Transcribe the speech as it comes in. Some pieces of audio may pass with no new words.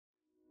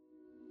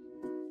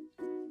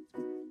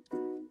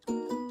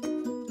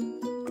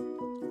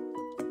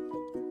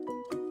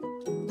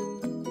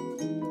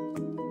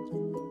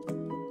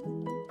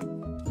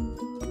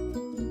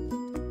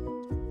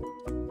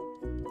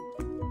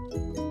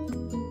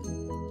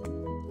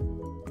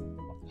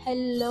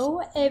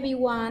Hello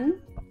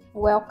everyone,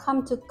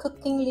 welcome to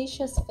Cooking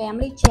Licious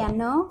Family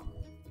channel.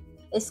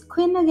 It's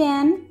Queen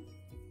again.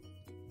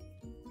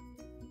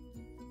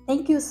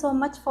 Thank you so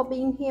much for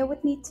being here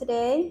with me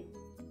today.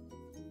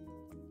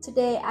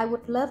 Today I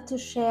would love to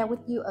share with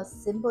you a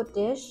simple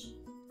dish.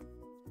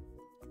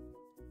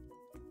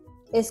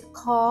 It's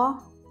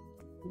called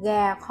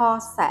gà kho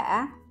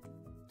sả,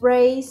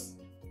 braised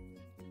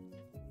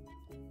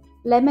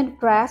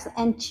lemongrass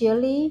and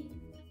chili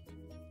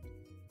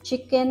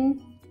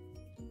chicken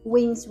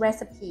wings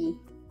recipe.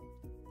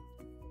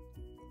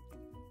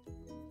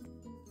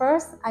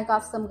 First, I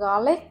got some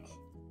garlic,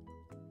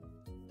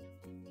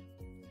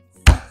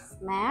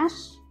 smash,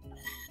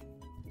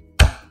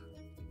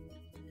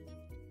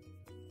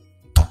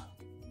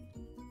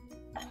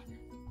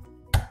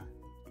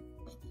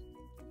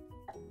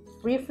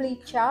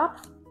 briefly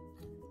chop,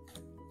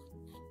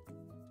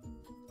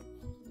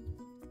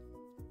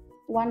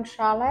 1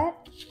 shallot,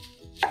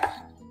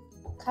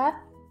 cut,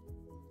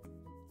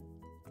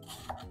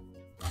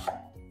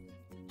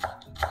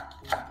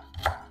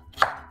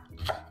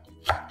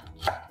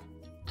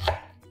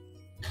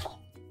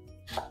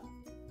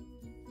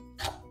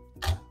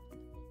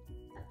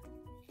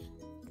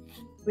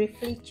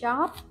 briefly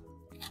chop,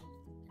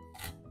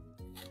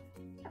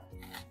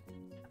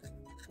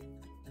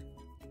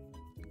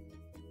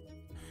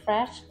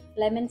 fresh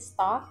lemon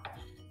stalk,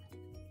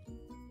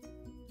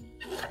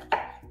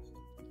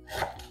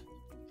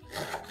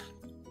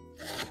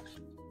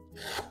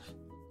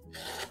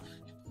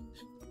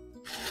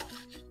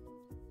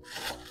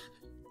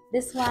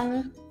 this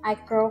one I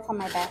grow from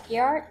my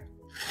backyard.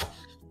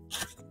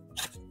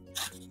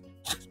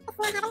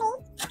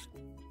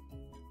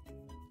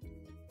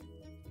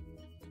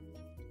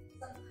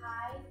 Some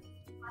Thai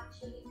hot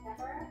chili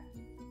pepper,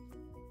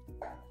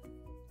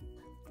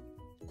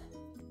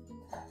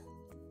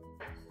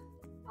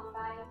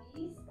 combine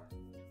these,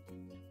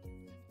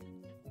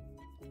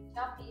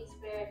 chop these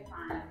very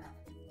fine.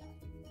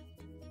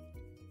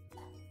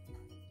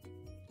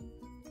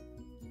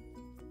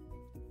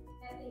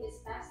 I think it's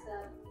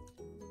faster.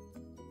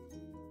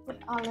 Put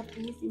all of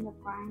these in the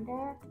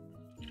grinder,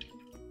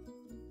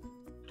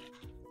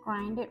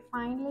 grind it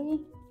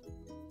finely.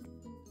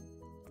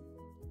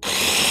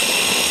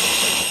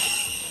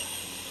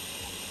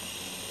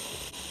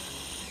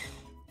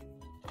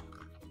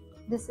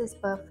 This is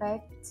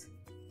perfect.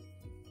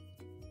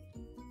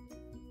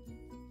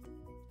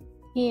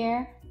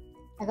 Here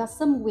I got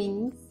some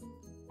wings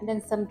and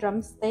then some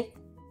drumstick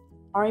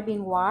already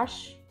been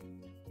washed,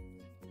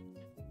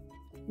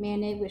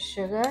 marinate with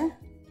sugar,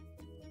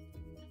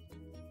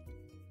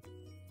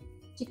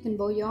 chicken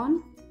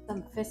bouillon,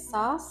 some fish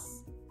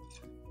sauce,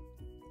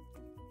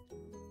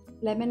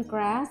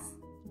 lemongrass,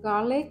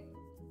 garlic,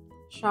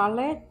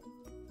 shallot.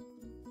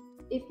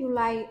 If you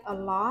like a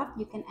lot,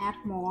 you can add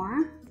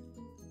more,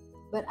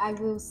 but I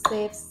will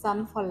save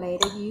some for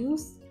later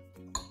use.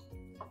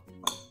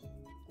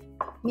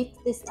 Mix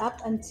this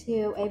up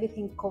until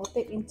everything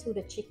coated into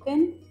the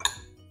chicken.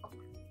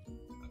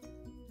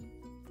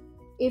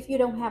 If you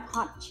don't have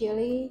hot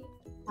chili,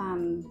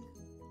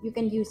 you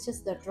can use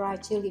just the dry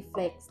chili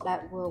flakes.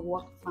 That will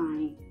work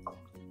fine.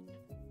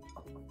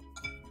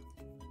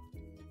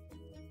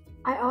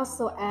 I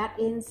also add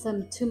in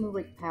some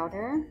turmeric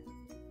powder.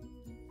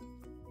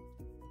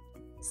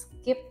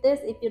 Skip this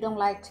if you don't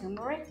like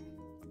turmeric.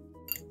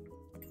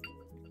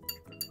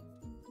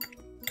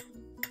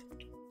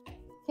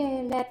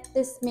 Okay, let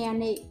this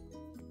marinate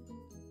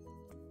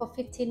for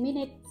 15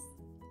 minutes.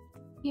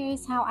 Here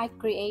is how I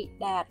create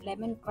that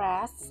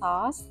lemongrass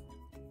sauce.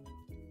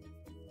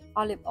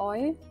 Olive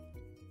oil,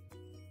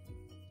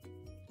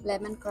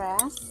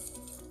 lemongrass,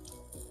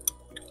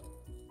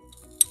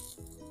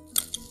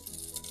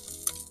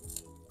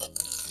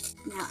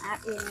 now add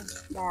in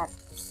that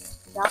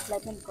dark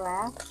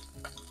lemongrass,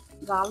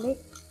 garlic,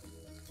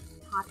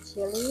 hot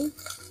chili,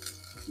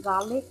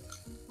 garlic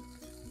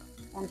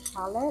and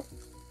shallot.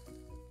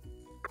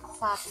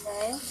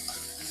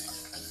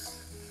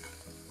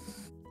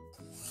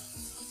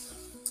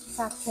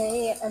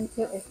 Saute it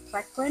until it's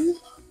fragrant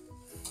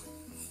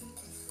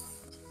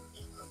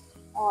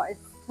or it's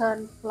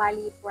turned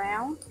slightly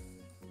brown.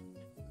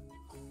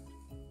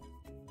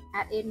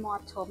 Add in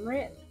more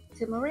turmeric.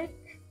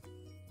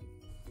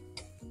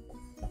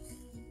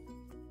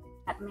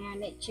 Add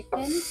marinate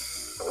chicken.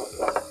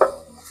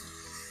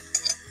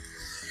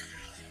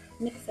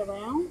 Mix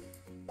around.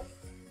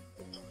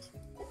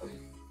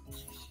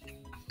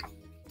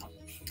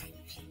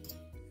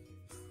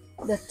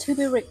 The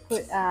turmeric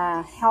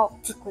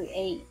help to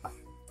create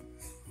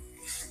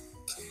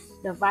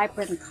the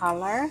vibrant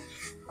color.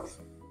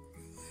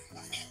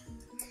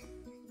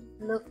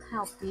 Look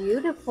how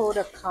beautiful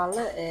the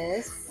color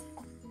is.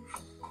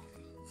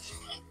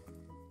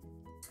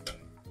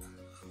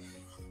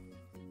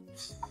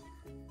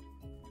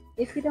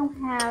 If you don't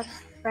have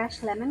fresh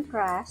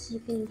lemongrass, you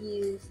can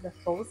use the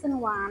frozen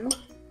one.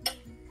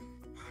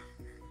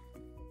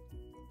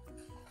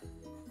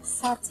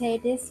 Saute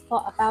this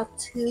for about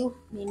 2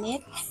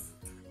 minutes.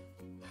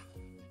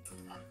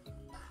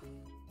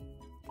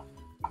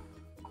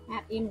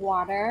 Add in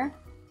water.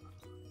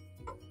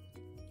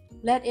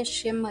 Let it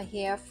simmer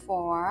here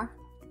for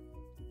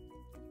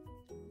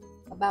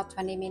about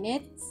 20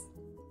 minutes.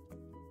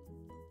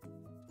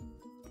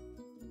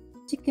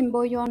 Chicken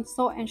bouillon,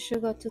 salt and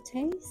sugar to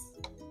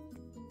taste.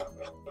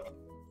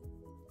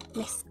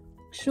 Make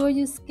sure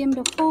you skim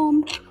the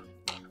foam.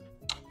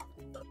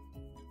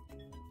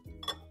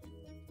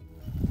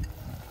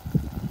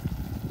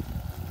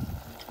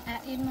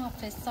 Add in more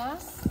fish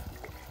sauce.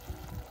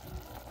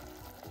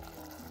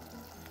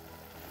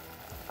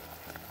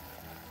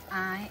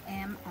 I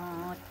am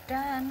all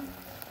done.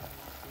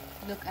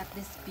 Look at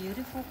this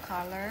beautiful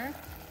color.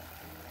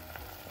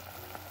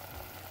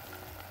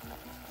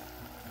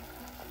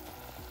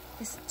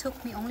 This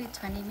took me only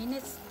 20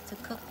 minutes to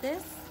cook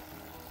this.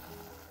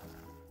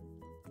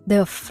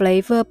 The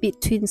flavor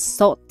between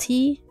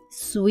salty,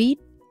 sweet,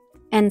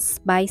 and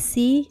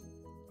spicy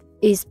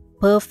is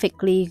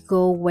perfectly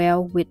go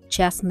well with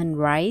jasmine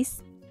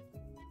rice.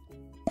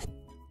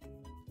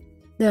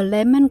 The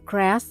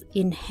lemongrass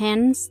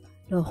enhances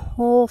the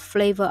whole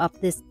flavor of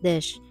this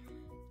dish,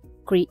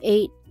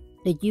 create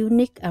the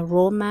unique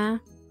aroma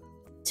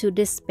to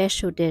this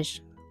special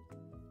dish.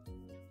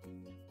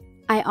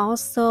 I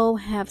also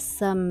have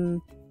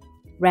some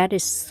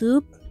radish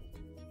soup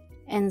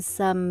and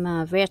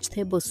some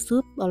vegetable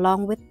soup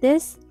along with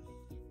this.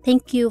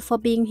 Thank you for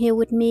being here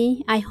with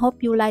me. I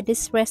hope you like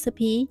this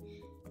recipe.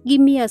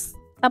 Give me a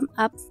thumb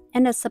up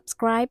and a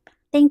subscribe.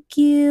 Thank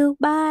you.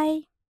 Bye.